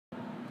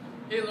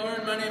Hey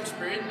Lauren, my name's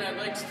Braden. I'd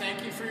like to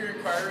thank you for your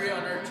inquiry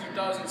on our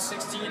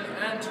 2016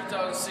 and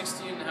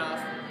 2016 and a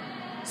half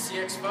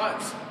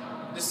cx5s.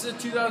 This is a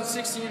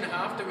 2016 and a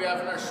half that we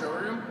have in our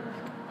showroom.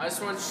 I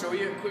just wanted to show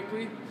you it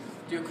quickly,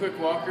 do a quick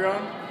walk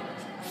around.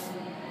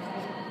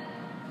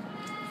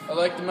 I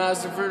like the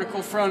Mazda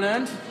vertical front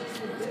end.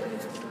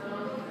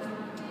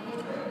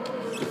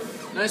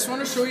 And I just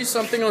want to show you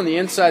something on the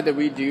inside that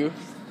we do.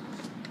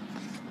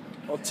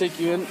 I'll take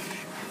you in.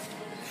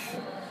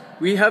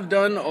 We have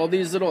done all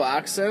these little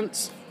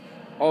accents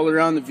all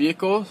around the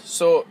vehicle,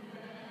 so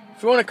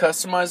if you want to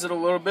customize it a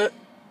little bit,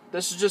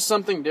 this is just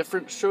something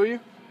different to show you.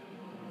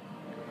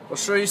 I'll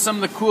show you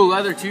some of the cool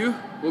leather too.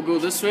 We'll go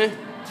this way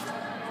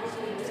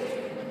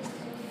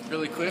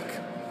really quick,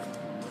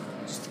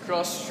 just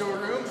across the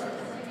showroom.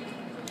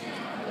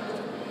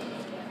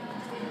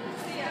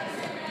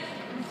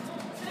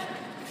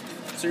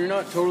 So you're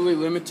not totally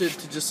limited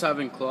to just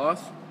having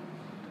cloth.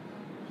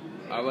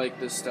 I like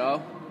this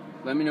style.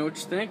 Let me know what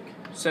you think.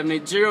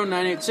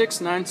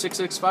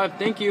 780-986-9665.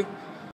 Thank you.